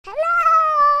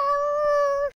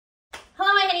Hello!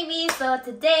 Hello my honeybees! So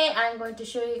today I'm going to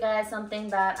show you guys something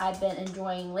that I've been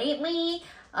enjoying lately.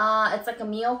 It's like a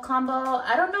meal combo.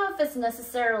 I don't know if it's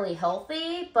necessarily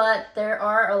healthy, but there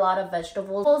are a lot of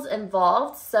vegetables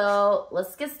involved. So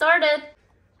let's get started.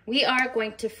 We are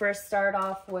going to first start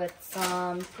off with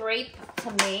some grape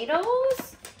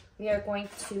tomatoes. We are going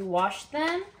to wash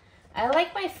them. I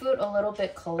like my food a little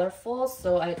bit colorful,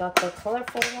 so I got the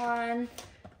colorful one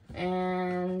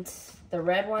and the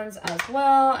red ones as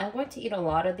well. I'm going to eat a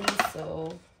lot of these,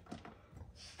 so I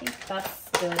think that's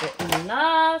good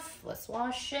enough. Let's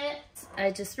wash it.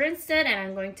 I just rinsed it and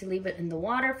I'm going to leave it in the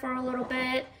water for a little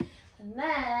bit. And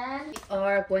then we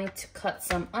are going to cut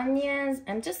some onions.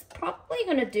 I'm just probably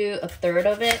going to do a third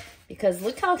of it because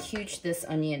look how huge this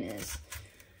onion is.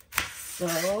 So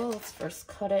let's first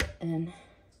cut it in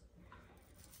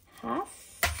half.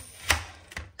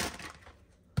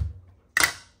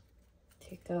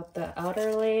 Take out the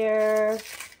outer layer,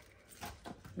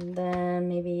 and then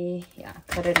maybe,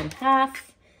 cut it in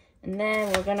half. And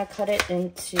then we're gonna cut it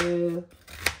into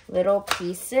little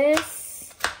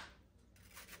pieces.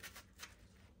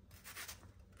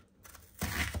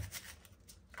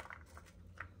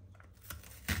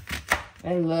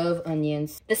 I love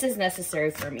onions. This is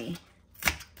necessary for me.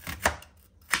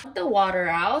 Put the water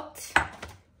out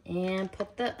and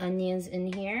put the onions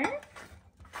in here.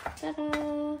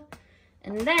 Ta-da!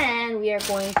 And then we are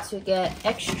going to get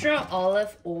extra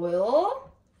olive oil,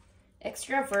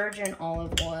 extra virgin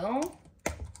olive oil.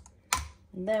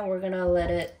 And then we're gonna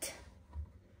let it,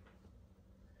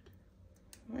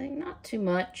 like not too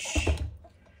much,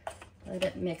 let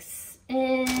it mix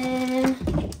in,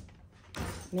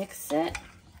 mix it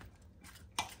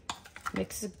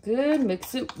good,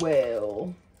 mix it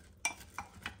well.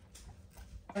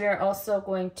 We are also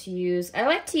going to use, I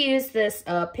like to use this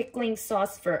pickling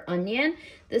sauce for onion.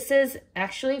 This is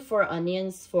actually for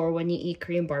onions for when you eat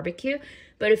Korean barbecue.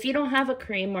 But if you don't have a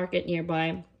Korean market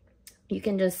nearby, you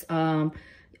can just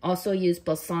also use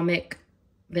balsamic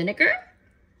vinegar.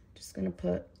 Just gonna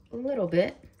put a little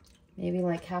bit, maybe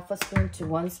like half a spoon to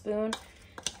 1 spoon.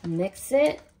 Mix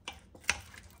it.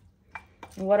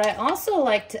 And what I also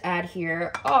like to add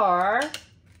here are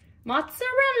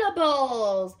mozzarella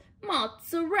balls.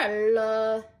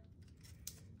 Mozzarella.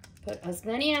 Put as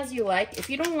many as you like. If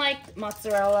you don't like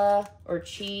mozzarella or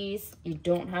cheese, you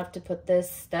don't have to put this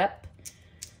step.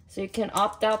 So you can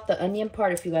opt out the onion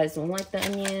part if you guys don't like the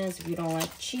onions. If you don't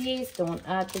like cheese, don't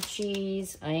add the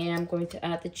cheese. I am going to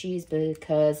add the cheese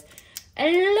because I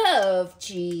love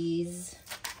cheese.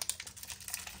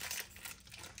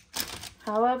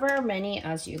 However many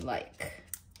as you like.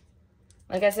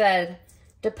 Like I said,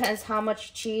 depends how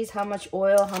much cheese, how much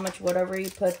oil, how much whatever you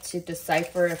put to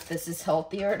decipher if this is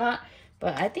healthy or not.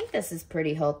 But I think this is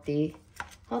pretty healthy.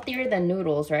 Healthier than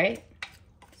noodles, right?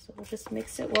 So we'll just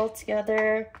mix it well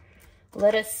together.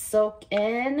 Let it soak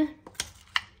in.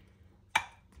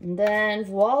 And then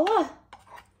voila.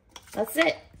 That's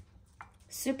it.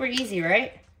 Super easy,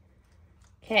 right?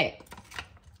 Okay.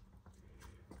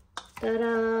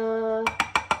 Ta-da!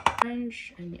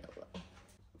 Orange and yellow.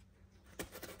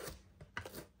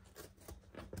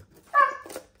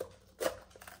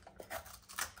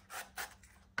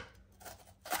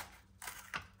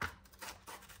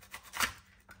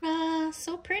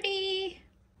 So pretty.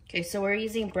 Okay, so we're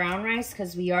using brown rice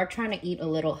because we are trying to eat a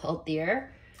little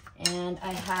healthier. And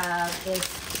I have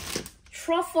this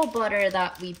truffle butter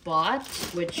that we bought,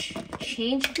 which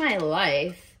changed my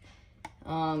life.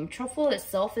 Truffle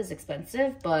itself is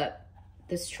expensive, but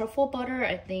this truffle butter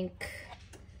I think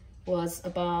was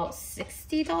about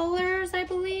 $60, I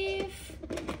believe.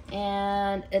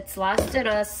 And it's lasted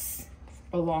us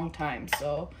a long time,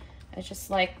 so I just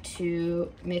like to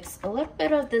mix a little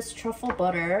bit of this truffle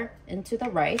butter into the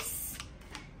rice.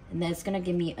 And then it's gonna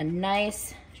give me a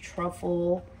nice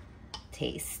truffle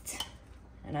taste.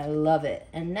 And I love it.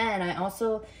 And then I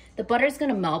also, the butter's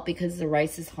gonna melt because the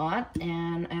rice is hot.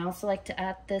 And I also like to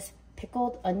add this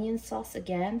pickled onion sauce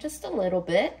again, just a little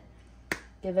bit.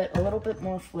 Give it a little bit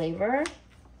more flavor.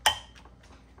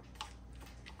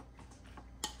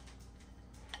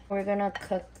 We're gonna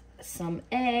cook some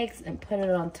eggs and put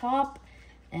it on top,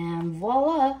 and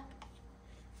voila,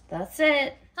 that's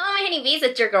it. Hello my honeybees,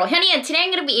 it's your girl Hyunee, and today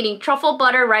I'm going to be eating truffle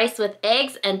butter rice with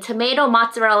eggs and tomato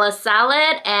mozzarella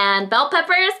salad and bell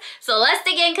peppers. So let's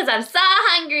dig in because I'm so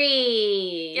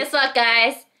hungry. Guess what,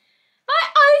 guys? My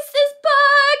ice is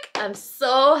back! I'm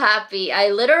so happy. I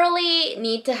literally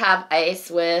need to have ice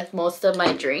with most of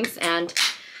my drinks, and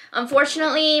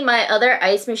Unfortunately, my other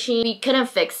ice machine, we couldn't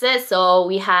fix it, so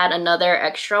we had another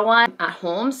extra one at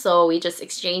home, so we just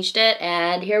exchanged it,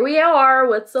 and here we are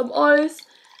with some ice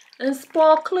and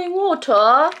sparkling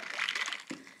water.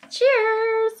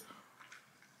 Cheers!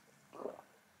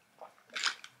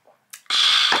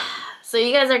 So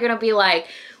you guys are gonna be like,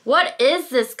 what is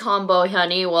this combo,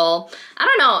 Hyunee? Well, I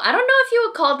don't know. I don't know if you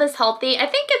would call this healthy. I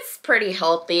think it's pretty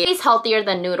healthy. It's healthier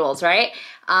than noodles, right?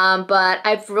 But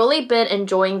I've really been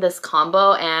enjoying this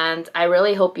combo and I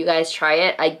really hope you guys try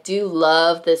it. I do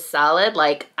love this salad.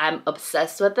 Like, I'm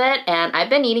obsessed with it and I've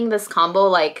been eating this combo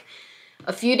like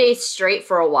a few days straight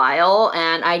for a while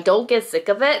and I don't get sick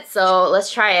of it, so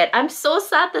let's try it. I'm so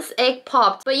sad this egg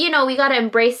popped, but you know, we gotta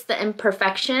embrace the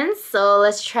imperfections, so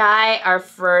let's try our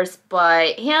first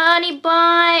bite. Hyunee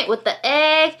bite with the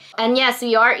egg. And yes,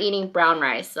 we are eating brown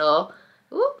rice, so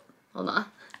ooh, hold on.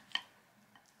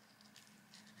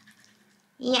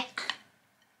 Yeah.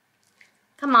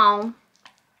 Come on.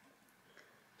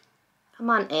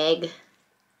 Come on, egg.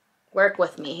 Work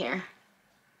with me here.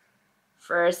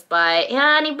 First bite,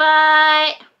 Hyunee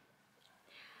bite.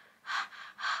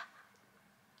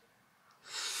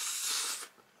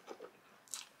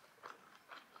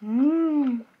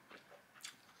 Mmm.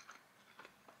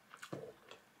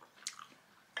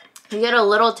 You get a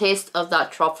little taste of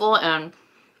that truffle and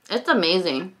it's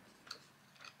amazing.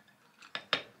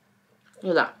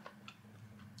 Look at that.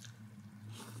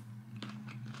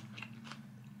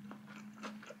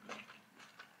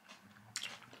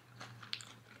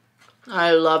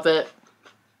 I love it.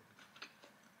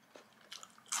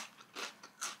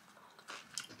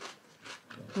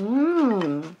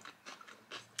 Mmm.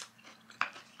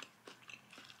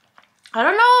 I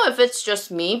don't know if it's just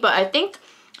me, but I think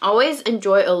I always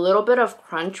enjoy a little bit of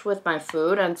crunch with my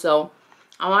food, and so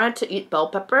I wanted to eat bell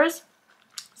peppers.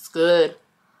 It's good.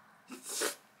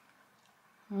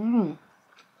 Mmm.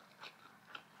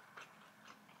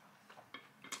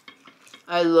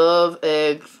 I love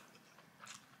eggs.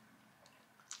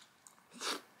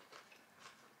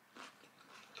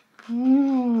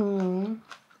 Mmm.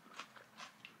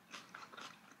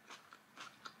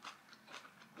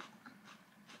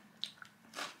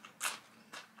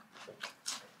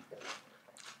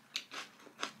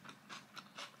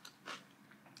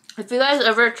 If you guys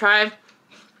ever try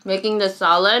making this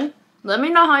salad, let me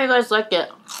know how you guys like it.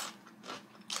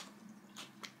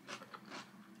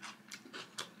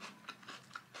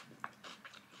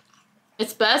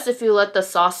 It's best if you let the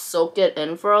sauce soak it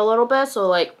in for a little bit, so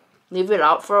like leave it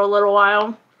out for a little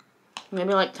while,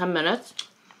 maybe like 10 minutes.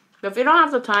 But if you don't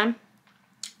have the time,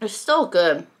 it's still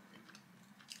good.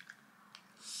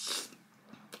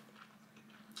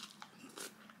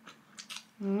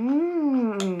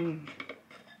 Mmm.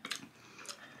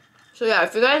 So yeah,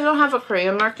 if you guys don't have a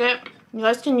Korean market, you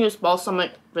guys can use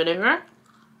balsamic vinegar.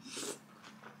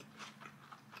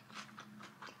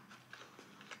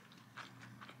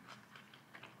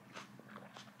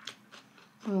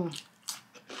 Mm.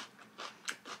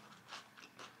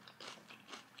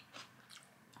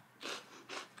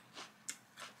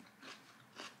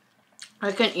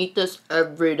 I can eat this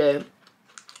every day.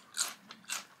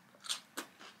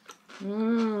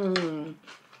 Mmm.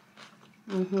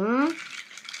 Mm-hmm.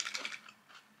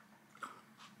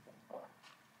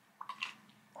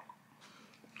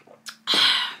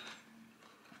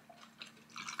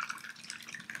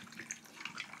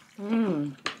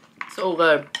 Mmm. So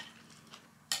good.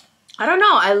 I don't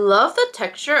know. I love the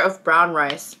texture of brown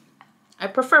rice. I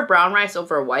prefer brown rice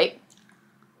over white.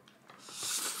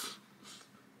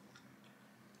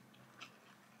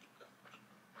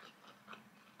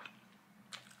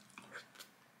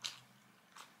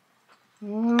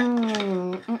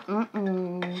 Mmm.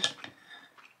 Mm-mm-mm.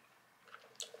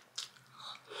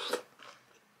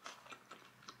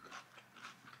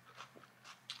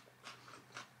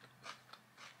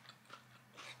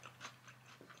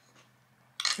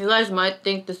 You guys might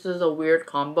think this is a weird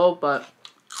combo, but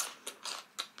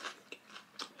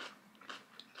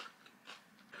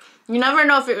you never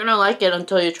know if you're gonna like it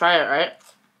until you try it, right?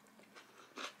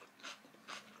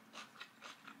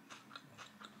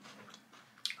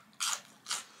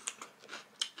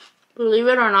 Believe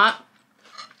it or not,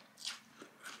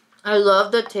 I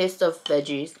love the taste of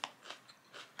veggies.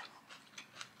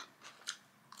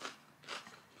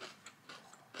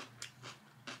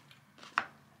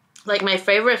 Like, my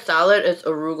favorite salad is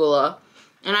arugula.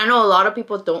 And I know a lot of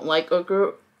people don't like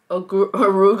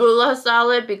arugula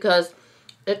salad because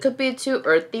it could be too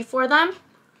earthy for them.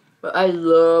 But I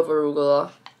love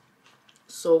arugula.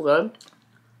 So good.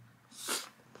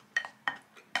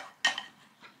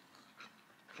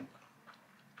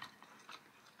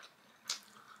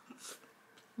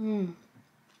 Have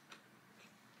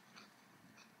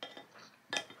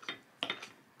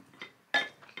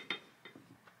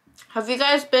you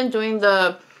guys been doing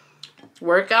the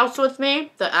workouts with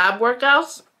me? The ab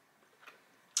workouts?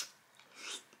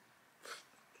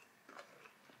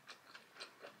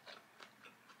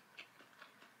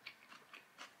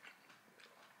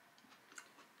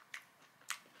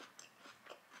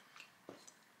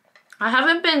 I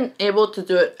haven't been able to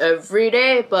do it every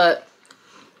day, but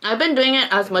I've been doing it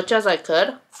as much as I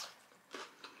could.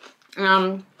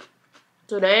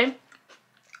 Today,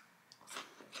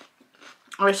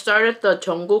 I started the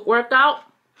Jungkook workout.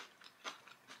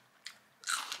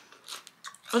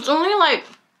 It's only like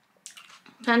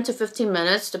 10 to 15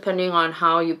 minutes depending on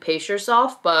how you pace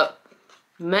yourself, but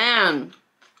man,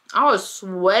 I was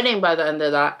sweating by the end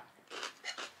of that.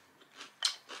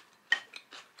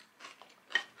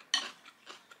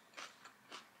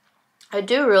 I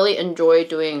do really enjoy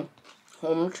doing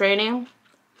home training,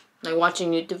 like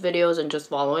watching YouTube videos and just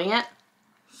following it.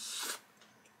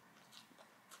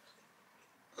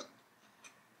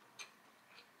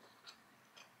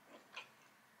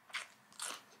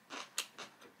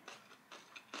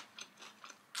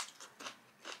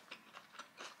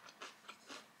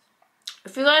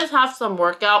 If you guys have some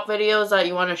workout videos that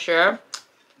you want to share,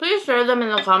 please share them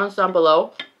in the comments down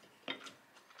below.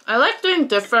 I like doing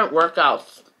different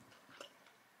workouts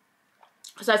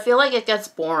because I feel like it gets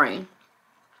boring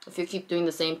if you keep doing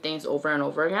the same things over and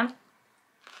over again.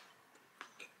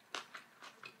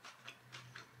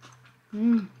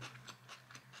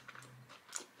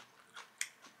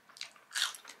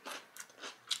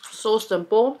 So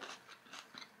simple,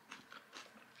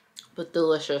 but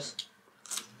delicious.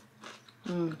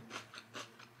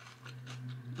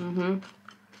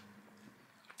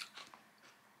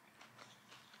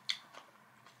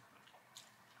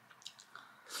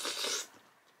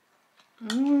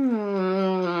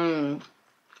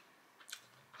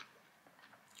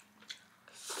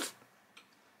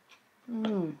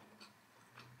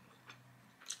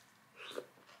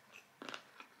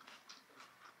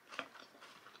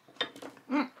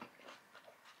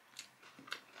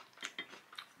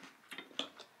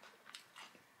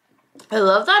 I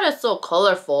love that it's so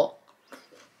colorful.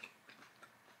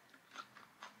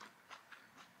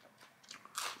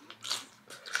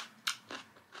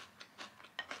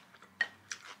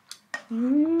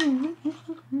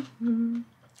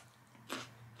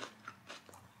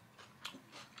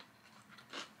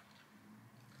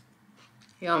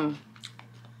 Yum.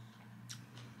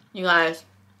 You guys,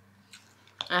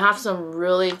 I have some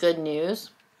really good news.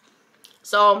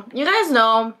 So, you guys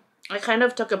know, I kind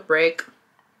of took a break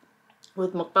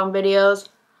with mukbang videos.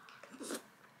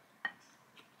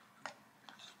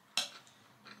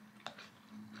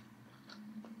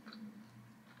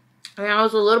 And I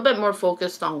was a little bit more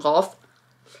focused on golf.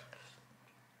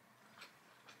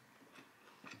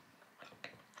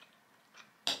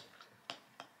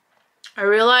 I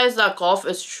realized that golf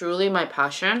is truly my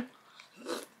passion.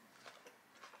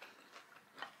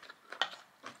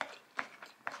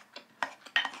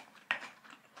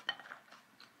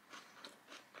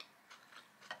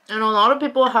 And a lot of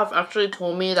people have actually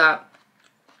told me that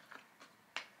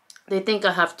they think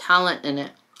I have talent in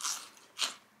it.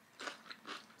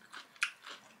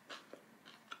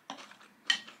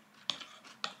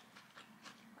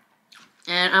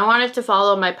 And I wanted to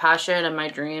follow my passion and my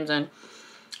dreams. And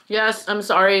yes, I'm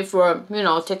sorry for, you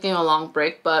know, taking a long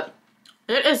break, but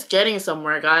it is getting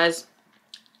somewhere, guys.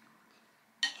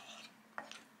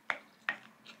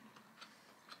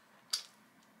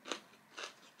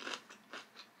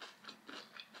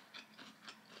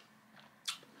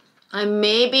 I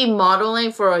may be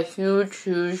modeling for a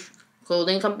huge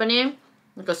clothing company,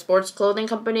 like a sports clothing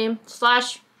company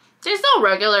slash, they sell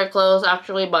regular clothes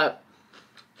actually, but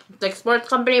it's like sports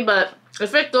company. But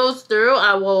if it goes through,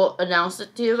 I will announce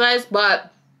it to you guys.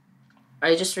 But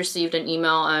I just received an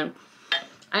email and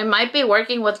I might be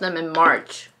working with them in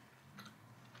March.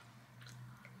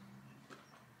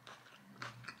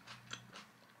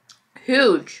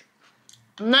 Huge.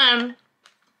 And then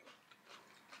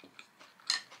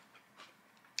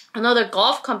another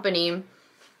golf company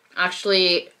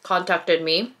actually contacted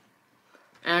me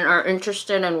and are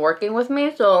interested in working with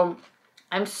me, so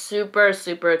I'm super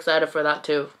excited for that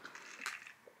too.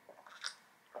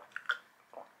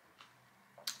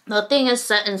 Nothing is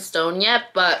set in stone yet,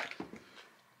 but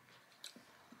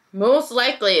most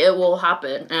likely it will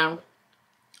happen, and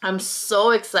I'm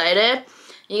so excited.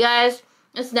 You guys,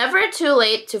 it's never too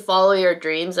late to follow your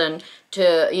dreams and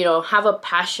to, you know, have a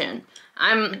passion.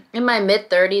 I'm in my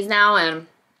mid-30s now, and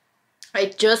I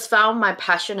just found my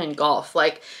passion in golf.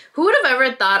 Like, who would have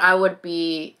ever thought I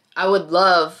would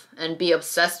love and be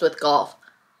obsessed with golf?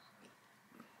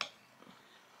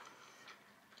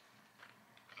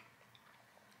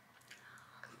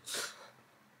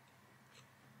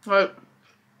 Like,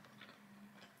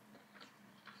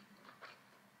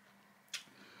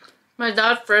 my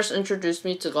dad first introduced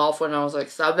me to golf when I was like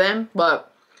 7,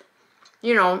 but,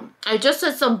 you know, I just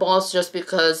hit some balls just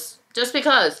because,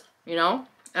 you know?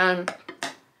 And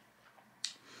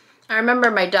I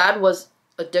remember my dad was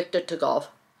addicted to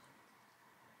golf.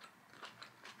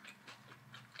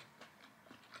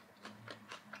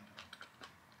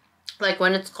 Like,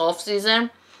 when it's golf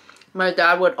season, my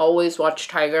dad would always watch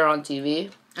Tiger on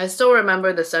TV. I still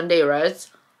remember the Sunday Reds,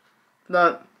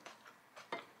 but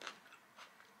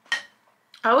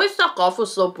I always thought golf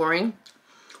was so boring,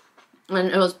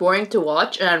 and it was boring to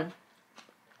watch. And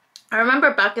I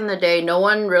remember back in the day, no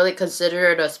one really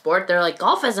considered it a sport. They're like,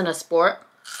 golf isn't a sport.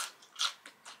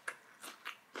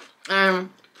 And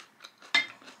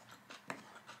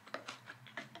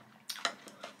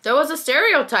there was a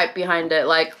stereotype behind it,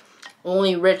 like,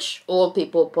 only rich old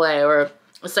people play, or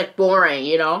it's like boring,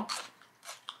 you know?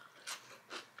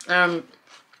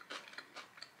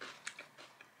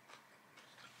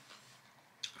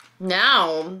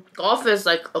 Now, golf is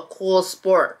like a cool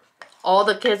sport. All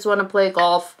the kids want to play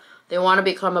golf. They want to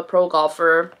become a pro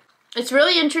golfer. It's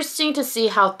really interesting to see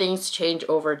how things change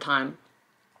over time.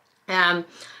 And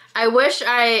I wish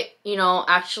I, you know,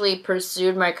 actually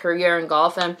pursued my career in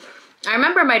golf. And I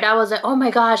remember my dad was like, oh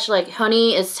my gosh, like,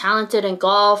 Hyunee is talented in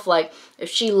golf. Like, if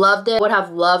she loved it, I would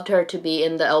have loved her to be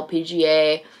in the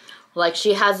LPGA. Like,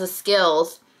 she has the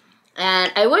skills.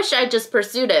 And I wish I just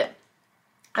pursued it.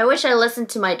 I wish I listened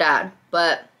to my dad.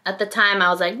 But at the time, I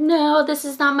was like, no, this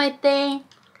is not my thing.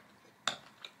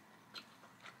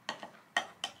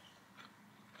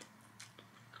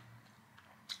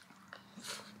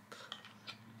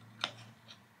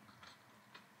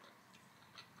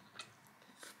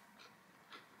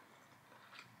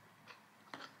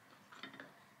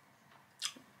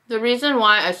 The reason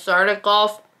why I started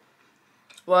golf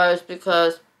was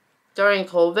because during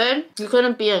COVID, you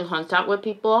couldn't be in contact with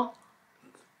people.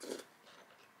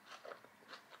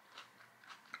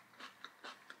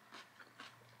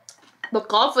 But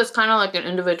golf was kind of like an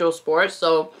individual sport,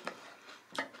 so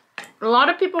a lot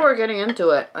of people were getting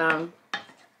into it. I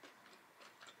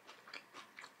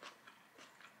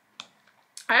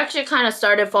actually kind of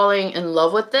started falling in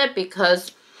love with it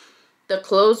because the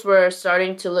clothes were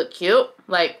starting to look cute.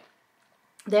 Like,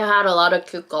 they had a lot of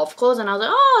cute golf clothes, and I was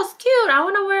like, oh, it's cute, I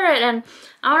want to wear it, and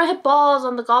I want to hit balls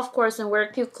on the golf course and wear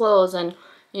cute clothes, and,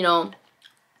 you know,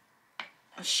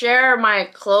 share my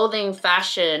clothing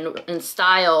fashion and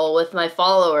style with my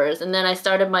followers. And then I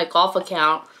started my golf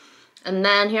account, and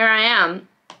then here I am.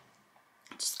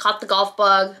 Just caught the golf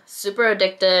bug, super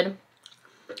addicted,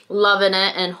 loving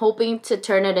it, and hoping to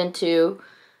turn it into,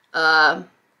 I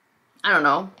don't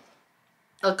know,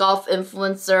 a golf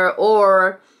influencer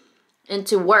or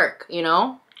into work, you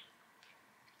know?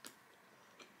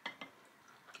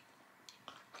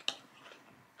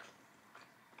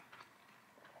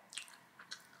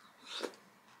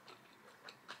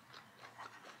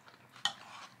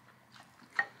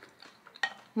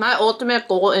 My ultimate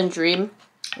goal and dream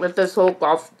with this whole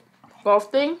golf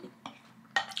thing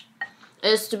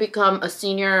is to become a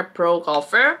senior pro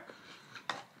golfer.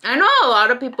 I know a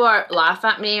lot of people laugh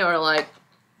at me, or like,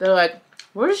 they're like,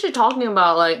 what is she talking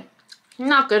about? Like, you're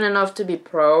not good enough to be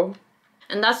pro.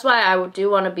 And that's why I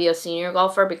do want to be a senior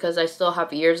golfer, because I still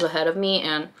have years ahead of me.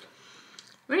 And,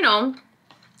 you know,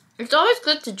 it's always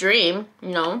good to dream, you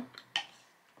know.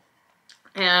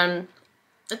 And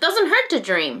it doesn't hurt to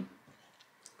dream.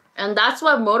 And that's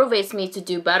what motivates me to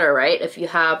do better, right? If you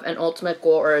have an ultimate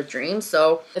goal or a dream.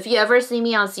 So if you ever see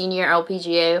me on senior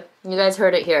LPGA, you guys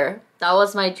heard it here. That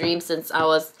was my dream since I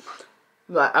was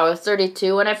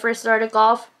 32 when I first started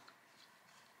golf.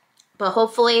 But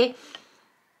hopefully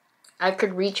I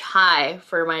could reach high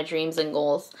for my dreams and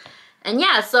goals. And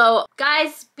yeah, so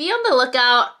guys, be on the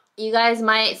lookout. You guys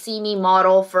might see me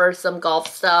model for some golf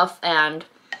stuff, and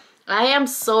I am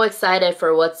so excited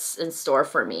for what's in store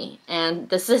for me. And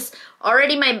this is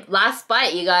already my last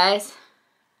bite, you guys.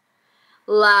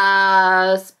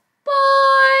 Last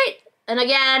bite. And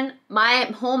again, my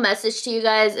whole message to you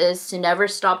guys is to never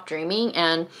stop dreaming.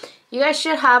 And you guys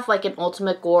should have like an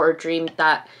ultimate goal or dream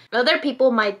that other people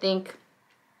might think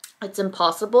it's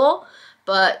impossible,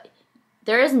 but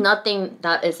there is nothing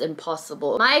that is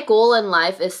impossible. My goal in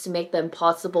life is to make the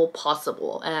impossible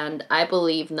possible, and I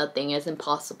believe nothing is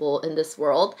impossible in this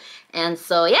world. And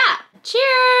so yeah,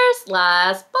 cheers,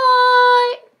 last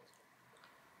bite.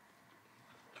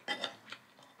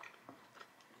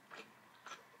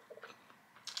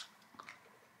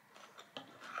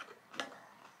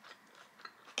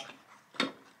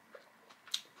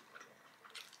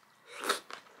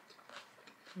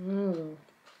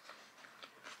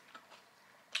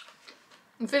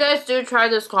 If you guys do try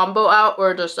this combo out,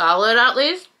 or the salad at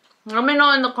least, let me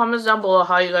know in the comments down below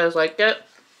how you guys like it.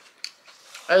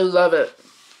 I love it.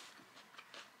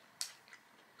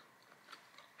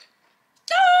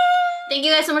 Thank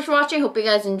you guys so much for watching. Hope you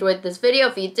guys enjoyed this video.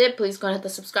 If you did, please go and hit the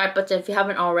subscribe button if you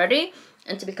haven't already.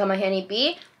 And to become a Hyunee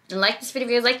bee. And like this video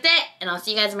if you guys liked it. And I'll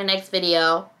see you guys in my next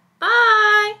video.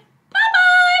 Bye!